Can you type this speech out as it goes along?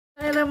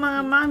Hello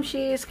mga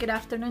momshies! Good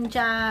afternoon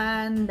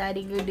dyan!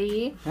 Daddy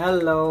Godie.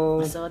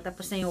 Hello! So,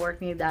 tapos na yung work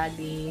ni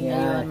Daddy. Yeah.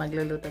 Ngayon,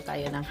 magluluto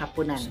tayo ng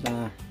hapunan.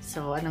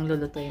 So, anong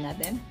lulutuin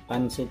natin?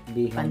 Pancit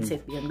BIHON.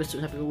 Pancit BIHON.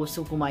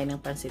 Gusto kumain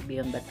ng pancit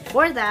BIHON. But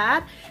before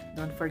that,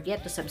 don't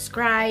forget to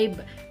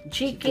subscribe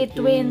GK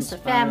Twins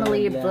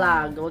Family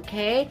Vlog.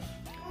 Okay?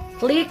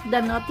 Click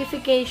the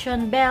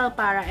notification bell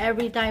para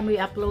every time we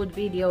upload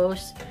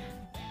videos,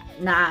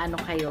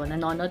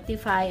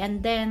 nanonotify.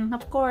 And then,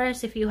 of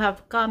course, if you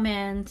have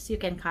comments, you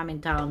can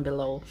comment down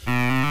below.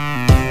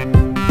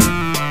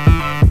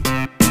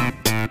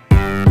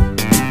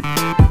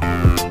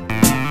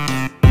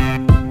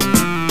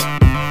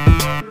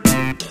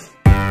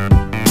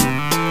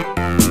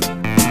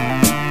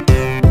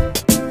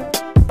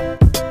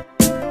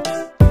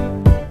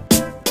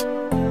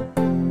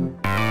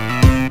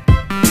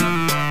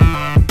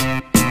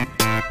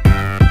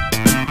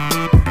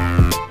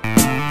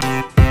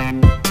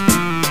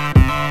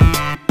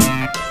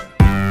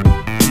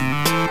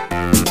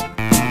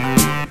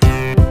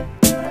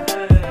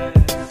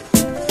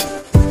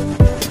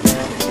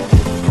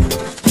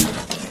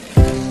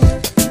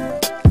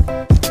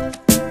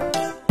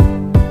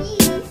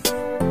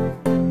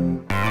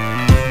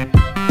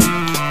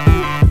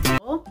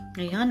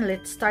 Ngayon,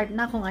 let's start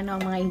na kung ano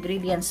ang mga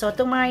ingredients. So,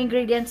 itong mga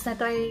ingredients na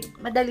ito ay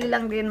madali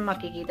lang din,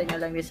 makikita nyo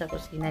lang din sa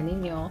kusina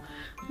ninyo.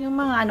 Yung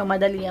mga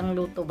madali ang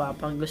luto ba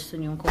pag gusto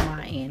nyo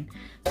kumain.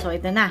 So,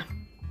 ito na.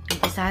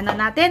 Umpisahan na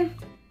natin.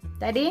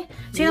 Daddy,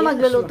 sino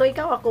magluluto?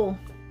 Ikaw, ako?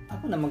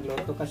 Ako na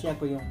magluto kasi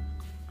ako yung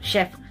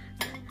chef.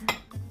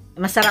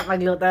 Masarap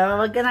magluto.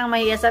 Huwag ka nang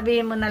mahiya.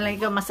 Sabihin mo na lang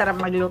ikaw masarap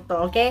magluto.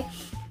 Okay?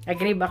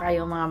 Agree ba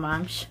kayo mga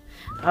moms?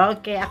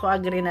 Okay, ako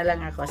agree na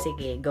lang ako.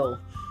 Sige,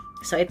 go.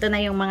 So, ito na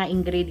yung mga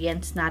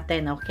ingredients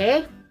natin,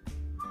 okay?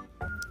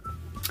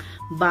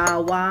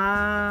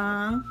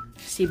 Bawang,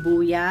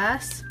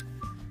 sibuyas,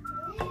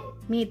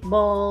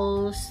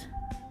 meatballs,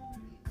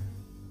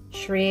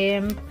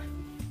 shrimp,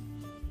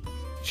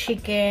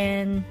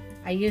 chicken.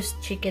 I used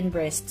chicken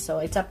breast. So,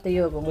 it's up to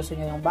you kung gusto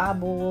nyo yung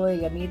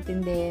baboy,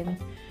 gamitin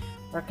din,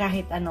 or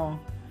kahit ano.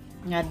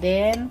 Nga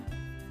din,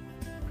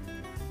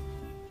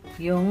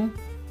 yung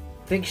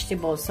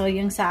vegetables. So,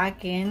 yung sa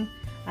akin,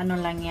 ano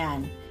lang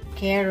yan?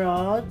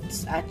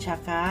 Carrots at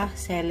saka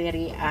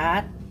celery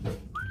at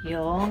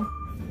yung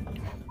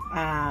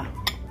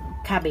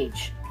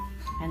cabbage.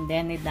 And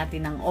then need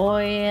natin ng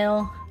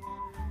oil,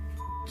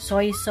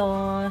 soy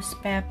sauce,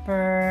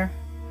 pepper,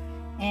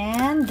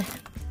 and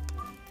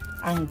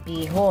ang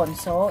bihon.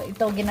 So,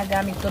 ito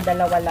ginagamit ko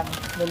dalawa lang.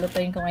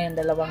 Lulutuin ko ngayon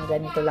dalawang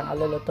ganito lang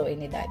ang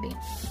lulutuin ni Daddy.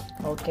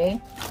 Okay?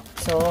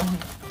 So,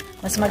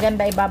 mas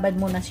maganda ibabad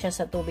muna siya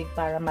sa tubig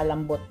para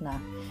malambot na.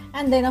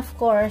 And then, of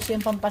course,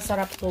 yung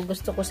pampasarap ko,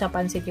 gusto ko sa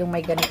pancit yung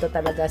may ganito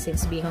talaga.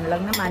 Since bihon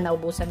lang naman,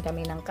 naubusan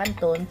kami ng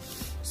kanton.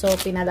 So,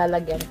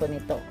 pinalalagyan ko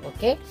nito.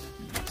 Okay?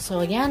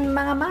 So, yan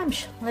mga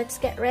moms. Let's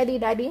get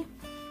ready, Daddy.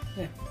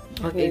 Yeah.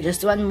 Okay,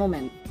 just one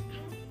moment.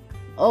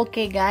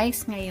 Okay,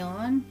 guys.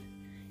 Ngayon,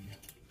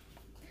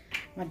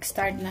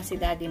 mag-start na si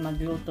Daddy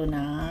magluto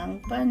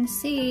ng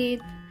pancit.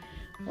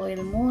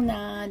 Oil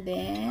muna.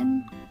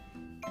 Then,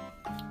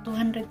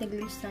 200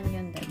 degrees lang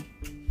yun, Daddy.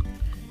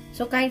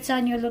 So, kahit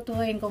saan nyo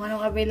lutuin, kung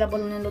anong available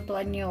na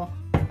lutuan nyo,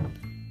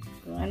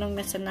 kung anong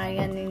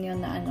nasanayan ninyo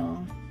na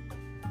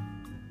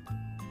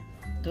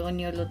doon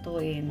nyo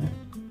lutuin.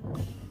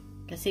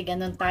 Kasi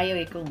ganun tayo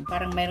kung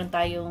parang mayroon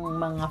tayong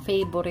mga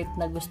favorite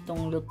na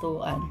gustong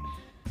lutuan,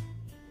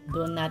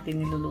 doon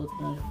natin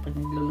niluluto, pag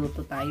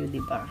nagluluto tayo,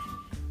 diba?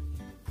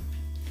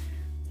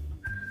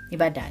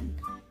 Diba, Dad?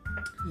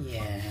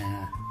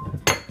 yeah.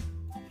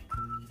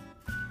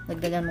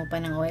 Nagdagan mo pa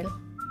ng oil?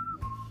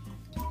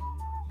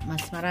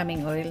 Mas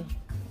maraming oil.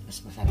 Mas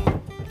masarap.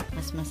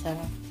 Mas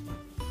masarap.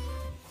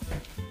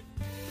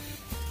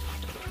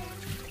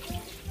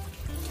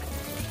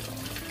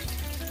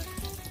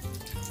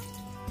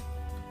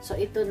 So,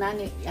 ito na,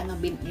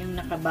 yung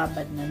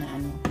nakababad na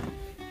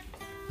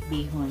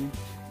bihon.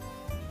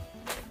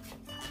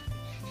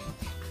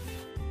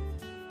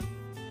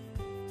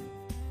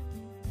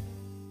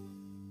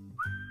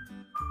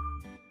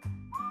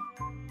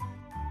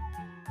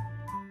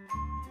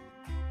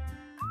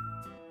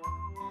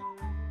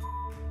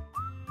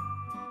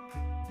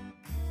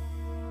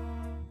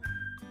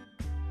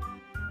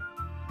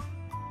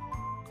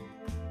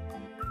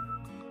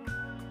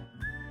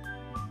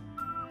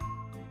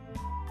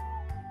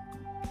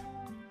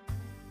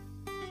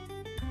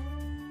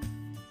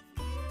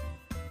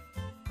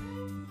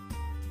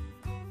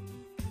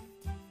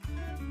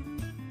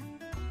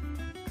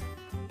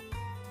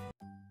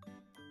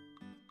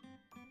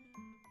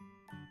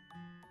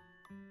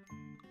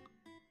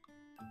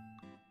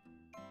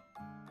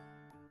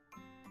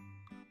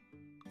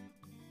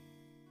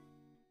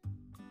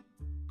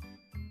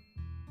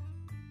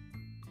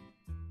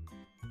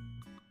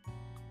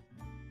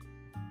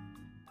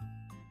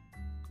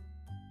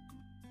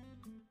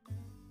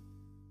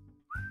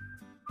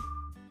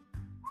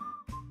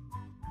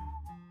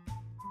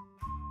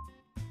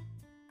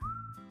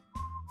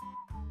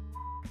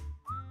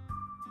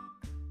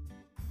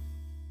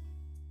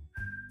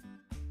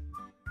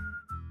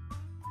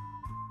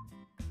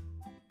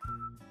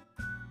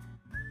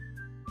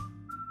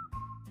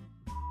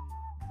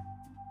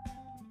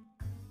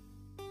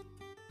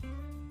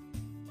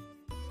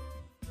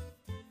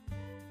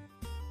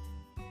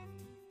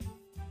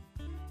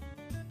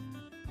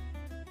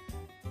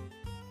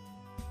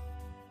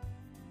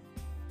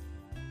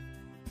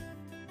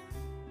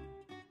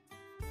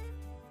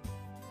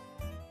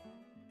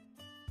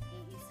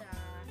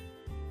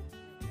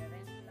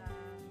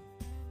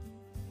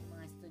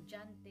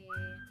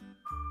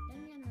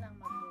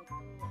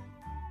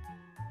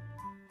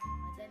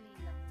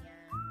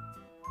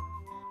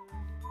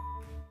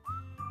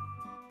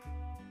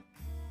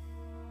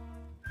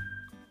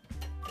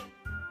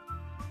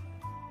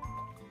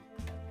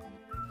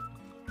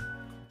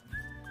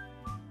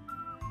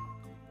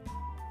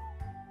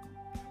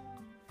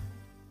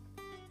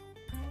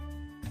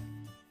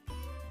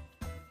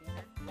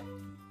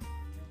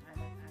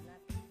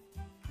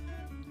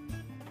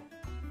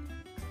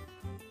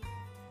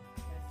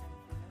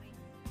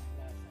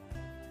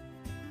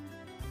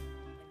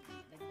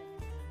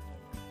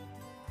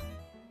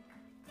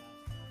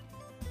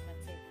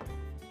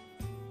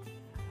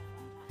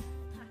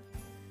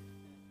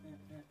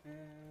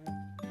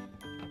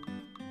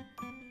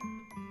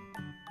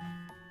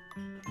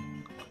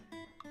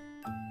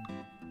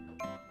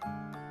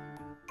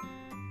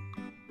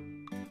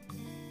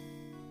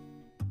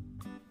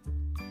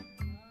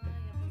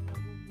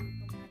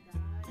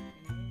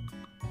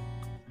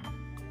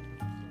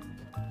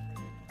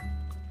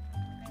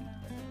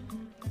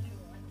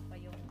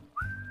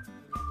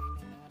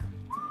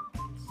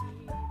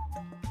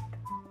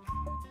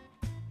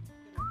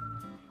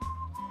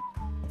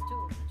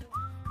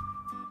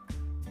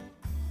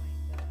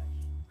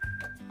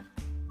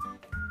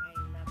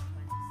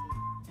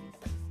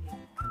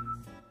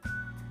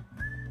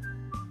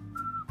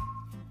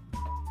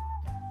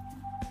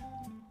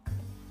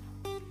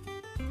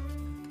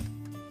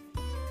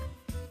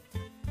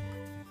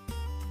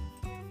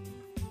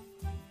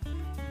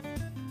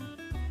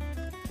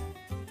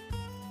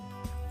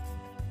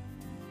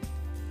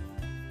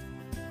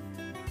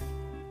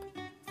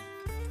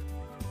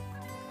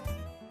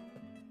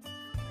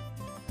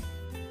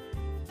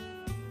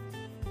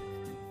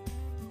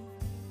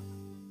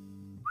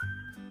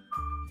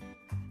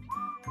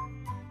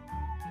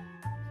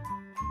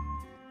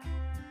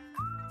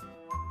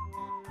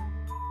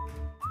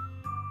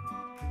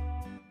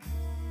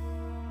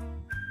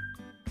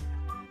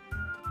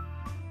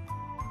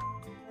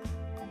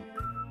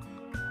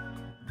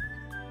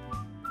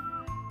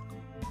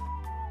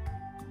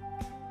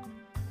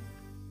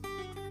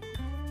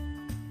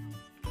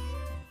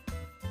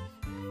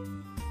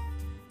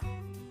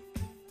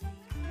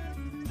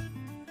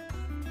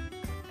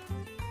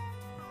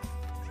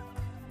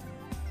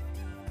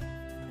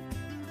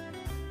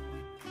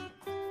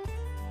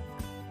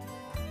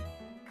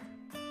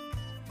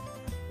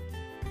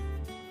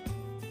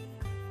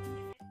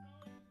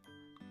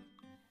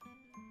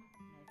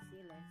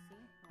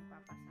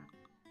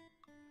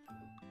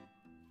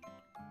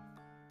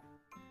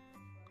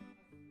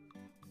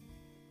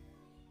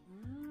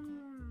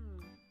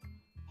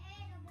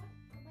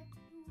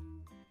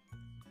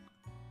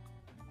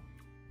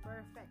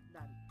 Perfect,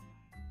 Dad.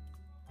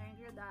 Thank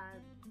you, Dad.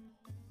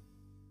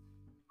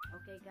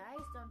 Okay,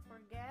 guys, don't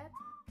forget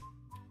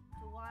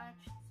to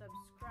watch,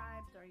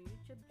 subscribe to our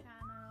YouTube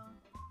channel.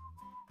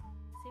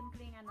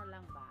 Simpleng ano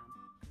lang ba?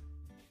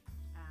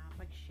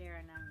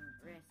 Pag-share ng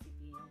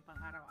recipe, yung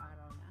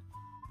pang-araw-araw na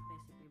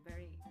recipe.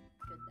 Very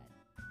good, Dad.